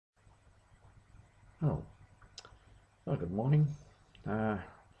Oh, well, good morning. Uh,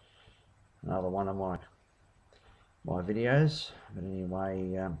 Another one of my videos. But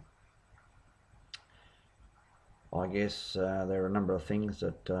anyway, I guess there are a number of things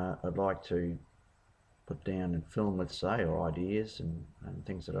that I'd like to put down in film, let's say, or ideas and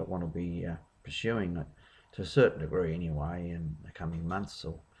things that I want to be pursuing to a certain degree anyway in the coming months,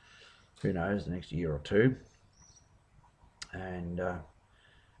 or who knows, the next year or two. And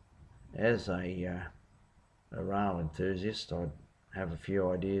as a rail enthusiast, I'd have a few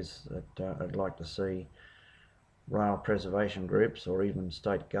ideas that I'd like to see rail preservation groups or even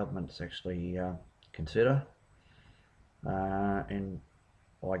state governments actually consider. And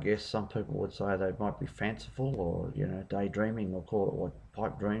I guess some people would say they might be fanciful or daydreaming, or call it what,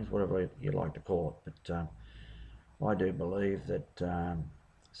 pipe dreams, whatever you like to call it. But I do believe that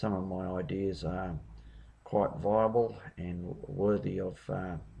some of my ideas are quite viable and worthy of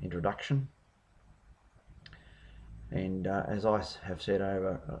introduction. And as I have said,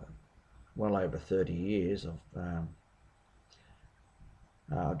 over well over 30 years of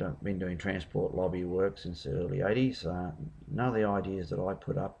I've been doing transport lobby work since the early 80s. None of the ideas that I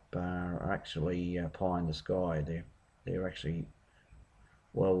put up are actually pie in the sky. They're actually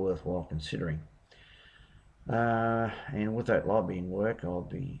well worthwhile considering. And with that lobbying work, I'll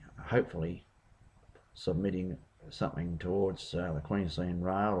be hopefully submitting something towards the Queensland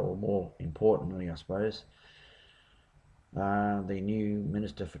Rail, or more importantly, I suppose, the new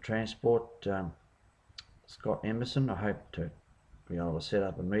Minister for Transport, Scott Emerson. I hope to be able to set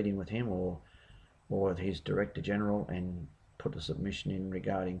up a meeting with him, or with his Director General, and put a submission in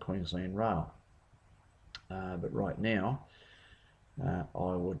regarding Queensland Rail. But right now,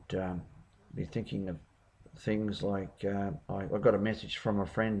 I would be thinking of things like I got a message from a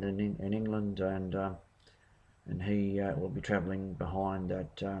friend in England, and he will be travelling behind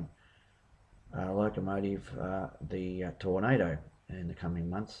that locomotive, the Tornado, in the coming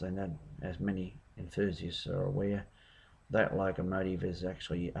months. And that, as many enthusiasts are aware, that locomotive is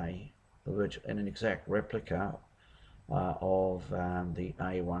actually an exact replica of the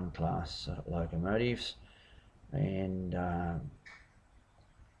A1 class locomotives, and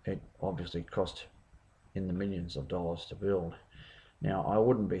it obviously cost in the millions of dollars to build. Now, I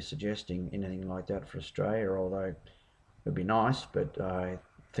wouldn't be suggesting anything like that for Australia, although it would be nice, but I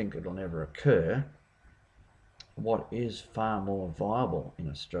think it'll never occur. What is far more viable in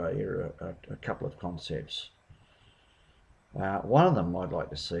Australia are a couple of concepts. One of them I'd like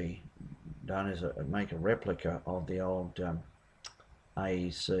to see done is make a replica of the old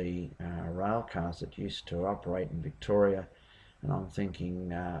AEC rail cars that used to operate in Victoria, and I'm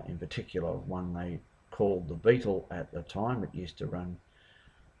thinking in particular of one they called the Beetle at the time. It used to run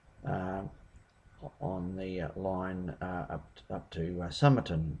on the line up to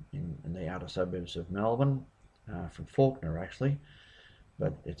Somerton in the outer suburbs of Melbourne, from Fawkner actually,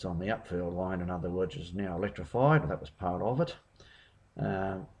 but it's on the upfield line. In other words, it's now electrified. That was part of it.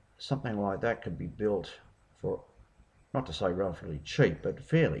 Something like that could be built for, not to say relatively cheap, but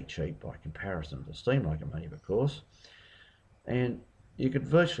fairly cheap by comparison to the steam locomotive, of course. And you could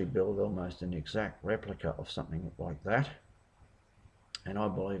virtually build almost an exact replica of something like that. And I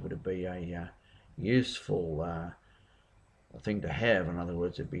believe it would be a useful thing to have. In other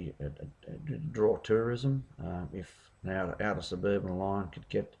words, it'd be draw tourism. If an outer suburban line could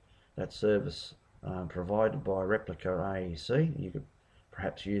get that service provided by replica AEC, you could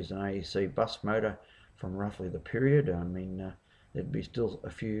perhaps use an AEC bus motor from roughly the period. I mean, there'd be still a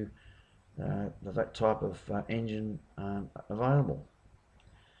few of that type of engine available.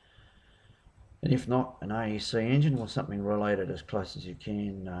 And if not an AEC engine, or something related as close as you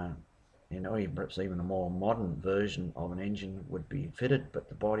can, or perhaps even a more modern version of an engine would be fitted, but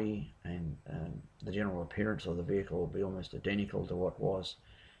the body and the general appearance of the vehicle will be almost identical to what was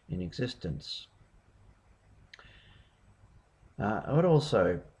in existence. I would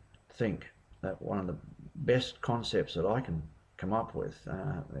also think that one of the best concepts that I can come up with,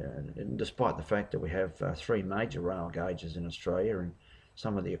 despite the fact that we have three major rail gauges in Australia, and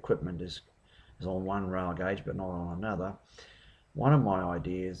some of the equipment is on one rail gauge but not on another, one of my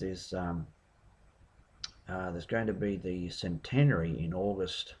ideas is there's going to be the centenary in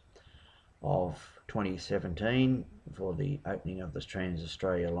August of 2017 for the opening of this Trans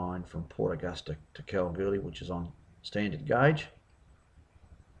Australia line from Port Augusta to Kalgoorlie, which is on standard gauge.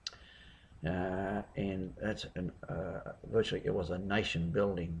 And that's virtually, it was a nation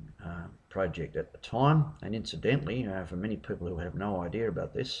building project at the time. And incidentally, for many people who have no idea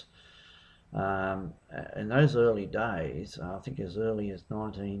about this, in those early days, I think as early as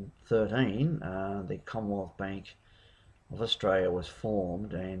 1913, the Commonwealth Bank of Australia was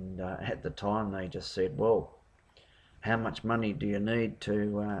formed, and at the time they just said, well, how much money do you need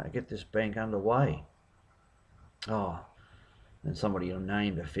to get this bank underway? Oh, and somebody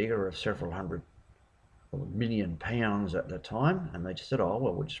named a figure of several hundred million pounds at the time, and they just said, oh,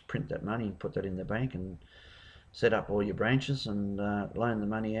 well, we'll just print that money and put that in the bank and set up all your branches and loan the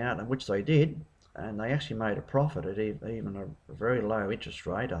money out, and which they did, and they actually made a profit at even a very low interest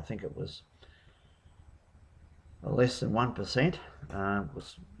rate. I think it was less than 1%.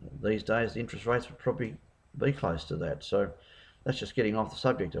 These days the interest rates would probably be close to that. So that's just getting off the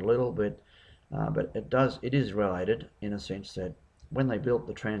subject a little bit, but it is related in a sense that when they built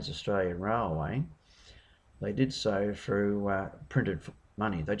the Trans-Australian Railway, they did so through printed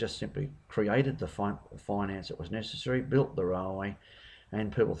money. They just simply created the finance that was necessary, built the railway,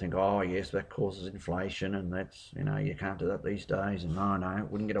 and people think, oh yes, that causes inflation, and that's, you can't do that these days, and no,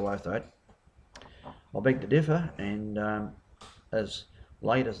 wouldn't get away with that. I beg to differ, and as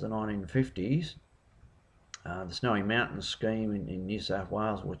late as the 1950s, the Snowy Mountains scheme in New South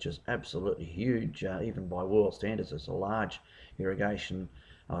Wales, which is absolutely huge, even by world standards. It's a large irrigation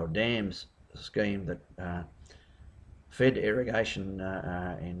dams scheme that fed irrigation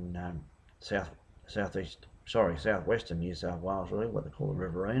in southwestern New South Wales, really, what they call the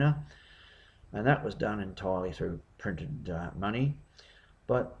Riverina, and that was done entirely through printed money.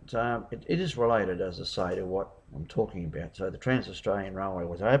 But it is related, as I say, to what I'm talking about. So the Trans-Australian Railway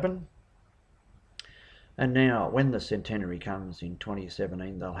was open, and now when the centenary comes in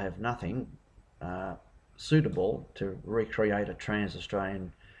 2017, they'll have nothing suitable to recreate a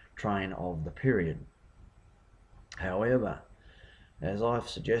Trans-Australian train of the period. However, as I've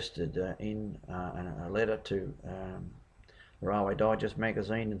suggested in a letter to the Railway Digest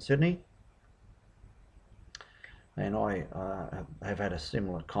magazine in Sydney, and I have had a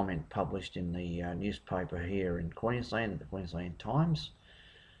similar comment published in the newspaper here in Queensland, the Queensland Times.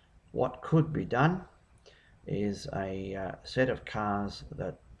 What could be done is a set of cars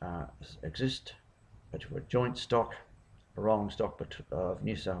that exist, which were joint stock, rolling stock of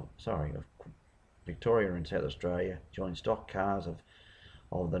Victoria and South Australia, joint stock cars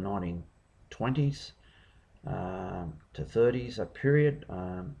of the 1920s to 30s, a period.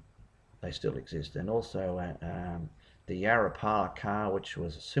 They still exist, and also the Yarrapala car, which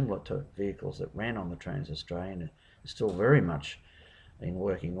was similar to vehicles that ran on the Trans-Australian, is still very much in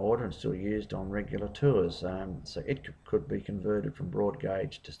working order and still used on regular tours. So it could be converted from broad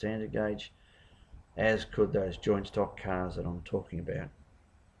gauge to standard gauge, as could those joint stock cars that I'm talking about.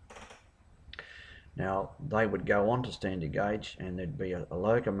 Now, they would go on to standard gauge, and there'd be a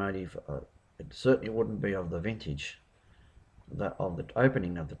locomotive. It certainly wouldn't be of the vintage of the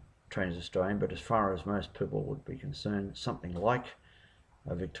opening of the Trans-Australian, but as far as most people would be concerned, something like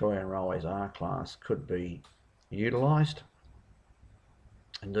a Victorian Railways R-Class could be utilised.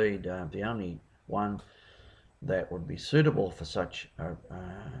 Indeed, the only one that would be suitable for such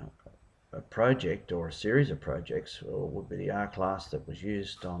a project or a series of projects would be the R-Class that was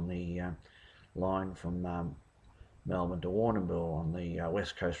used on the line from Melbourne to Warrnambool on the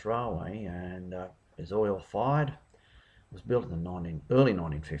West Coast Railway, and is oil-fired. It was built in the early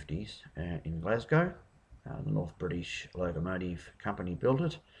 1950s in Glasgow. The North British Locomotive Company built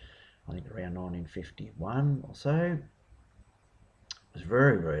it, I think around 1951 or so. It was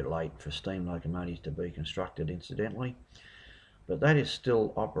very, very late for steam locomotives to be constructed, incidentally, but that is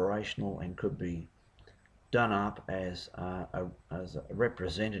still operational and could be done up as a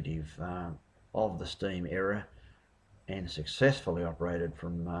representative of the steam era, and successfully operated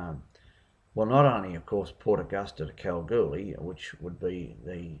from well, not only of course Port Augusta to Kalgoorlie, which would be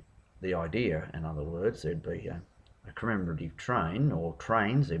the idea. In other words, there'd be a commemorative train or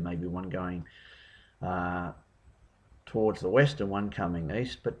trains. There may be one going towards the west and one coming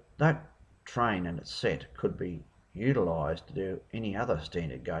east, but that train and its set could be utilised to do any other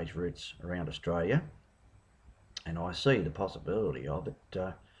standard gauge routes around Australia, and I see the possibility of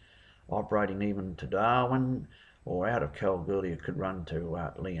it operating even to Darwin, or out of Kalgoorlie it could run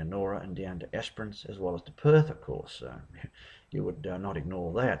to Leonora and down to Esperance, as well as to Perth, of course. You would not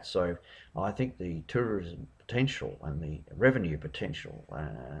ignore that. So I think the tourism potential and the revenue potential,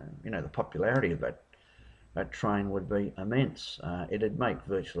 the popularity of that train would be immense. It'd make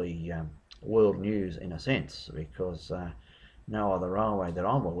virtually world news in a sense, because no other railway that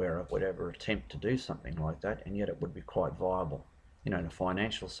I'm aware of would ever attempt to do something like that, and yet it would be quite viable, in a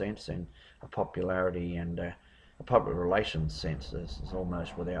financial sense, and a popularity and a public relations sense. This is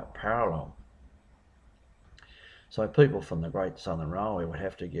almost without parallel. So people from the Great Southern Railway would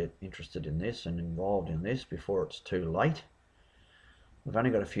have to get interested in this and involved in this before it's too late. we've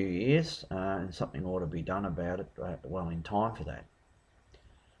only got a few years, and something ought to be done about it well in time for that.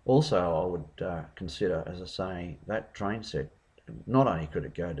 Also, I would consider, as I say, that train set, not only could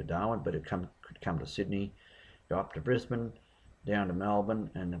it go to Darwin, but it could come to Sydney, go up to Brisbane, down to Melbourne,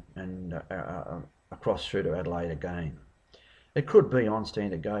 and across through to Adelaide again. It could be on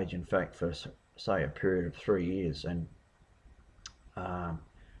standard gauge, in fact, for say a period of 3 years, and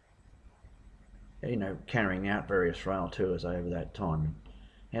carrying out various rail tours over that time.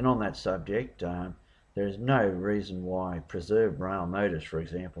 And on that subject, there is no reason why preserved rail motors, for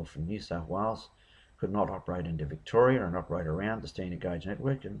example, from New South Wales, could not operate into Victoria and operate around the standard gauge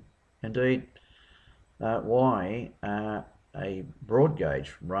network, and indeed why a broad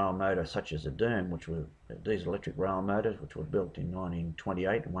gauge rail motor such as a Derm, which were diesel electric rail motors, which were built in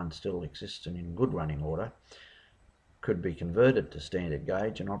 1928, and one still exists and in good running order, could be converted to standard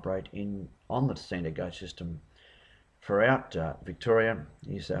gauge and operate on the standard gauge system throughout Victoria,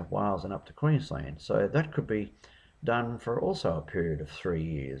 New South Wales and up to Queensland. So that could be done for also a period of 3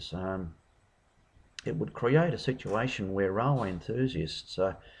 years. It would create a situation where railway enthusiasts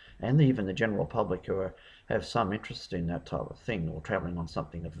and even the general public who have some interest in that type of thing, or travelling on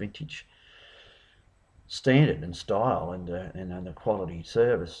something of vintage standard and style, and the quality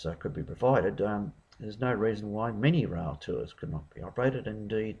service could be provided, there's no reason why many rail tours could not be operated.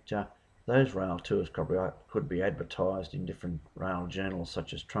 Indeed, those rail tours could be advertised in different rail journals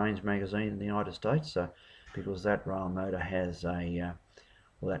such as Trains magazine in the United States, because that rail motor has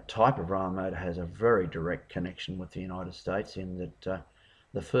that type of rail motor has a very direct connection with the United States, in that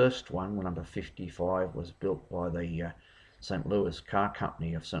the first one, number 55, was built by the St. Louis Car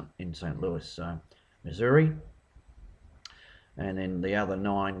Company in St. Louis, Missouri, and then the other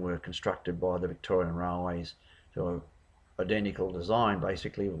 9 were constructed by the Victorian Railways to identical design,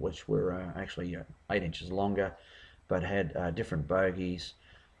 basically, which were actually 8 inches longer, but had different bogies,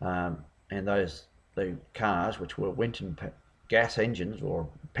 and the cars, which were Winton gas engines, or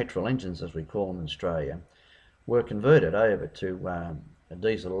petrol engines as we call them in Australia, were converted over to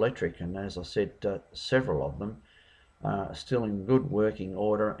diesel electric, and as I said, several of them are still in good working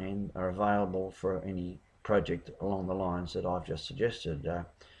order and are available for any project along the lines that I've just suggested.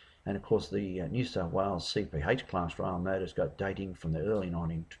 And of course, the New South Wales CPH class rail motors got dating from the early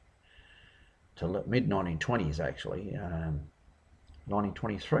to mid 1920s, actually.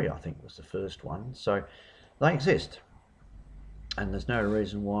 1923, I think, was the first one. So they exist, and there's no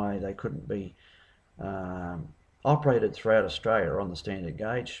reason why they couldn't be operated throughout Australia on the standard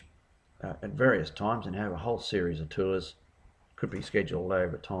gauge at various times, and have a whole series of tours could be scheduled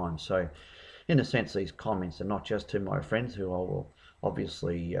over time. So in a sense, these comments are not just to my friends, who I will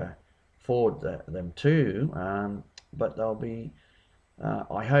obviously forward them to, but they'll be,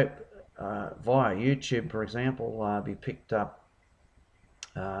 I hope, via YouTube, for example, be picked up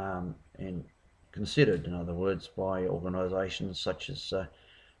and considered, in other words, by organisations such as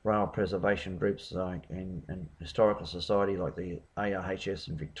rail preservation groups and historical society like the ARHS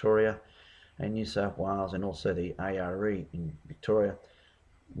in Victoria and New South Wales, and also the ARE in Victoria,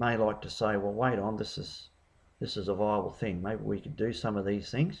 may like to say, well, wait on, this is a viable thing. Maybe we could do some of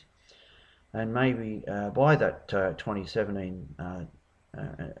these things, and maybe by that 2017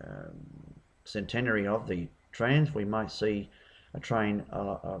 centenary of the trans, we might see a train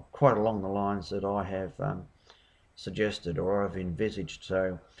quite along the lines that I have suggested or I've envisaged.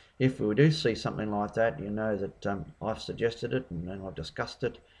 So if we do see something like that, you know that I've suggested it and I've discussed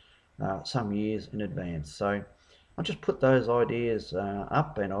it some years in advance. So I'll just put those ideas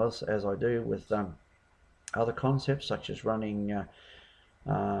up, and as I do with other concepts, such as running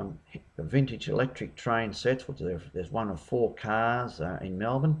vintage electric train sets, which there's one of 4 cars in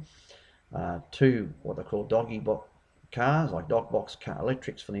Melbourne, 2 what they call doggy box cars, like dog box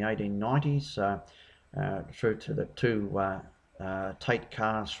electrics from the 1890s, through to the 2 Tate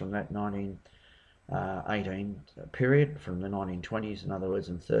cars from that 1918 period, from the 1920s, in other words,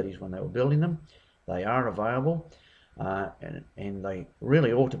 and 30s when they were building them. They are available, and they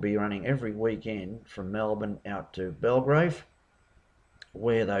really ought to be running every weekend from Melbourne out to Belgrave,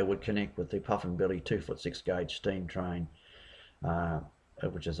 where they would connect with the Puff and Billy 2-foot 6 gauge steam train,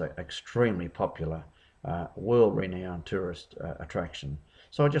 which is an extremely popular, world-renowned tourist attraction.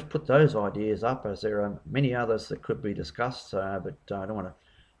 So I just put those ideas up, as there are many others that could be discussed, but I don't want to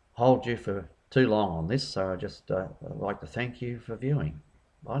hold you for too long on this, so I just like to thank you for viewing.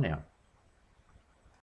 Bye now.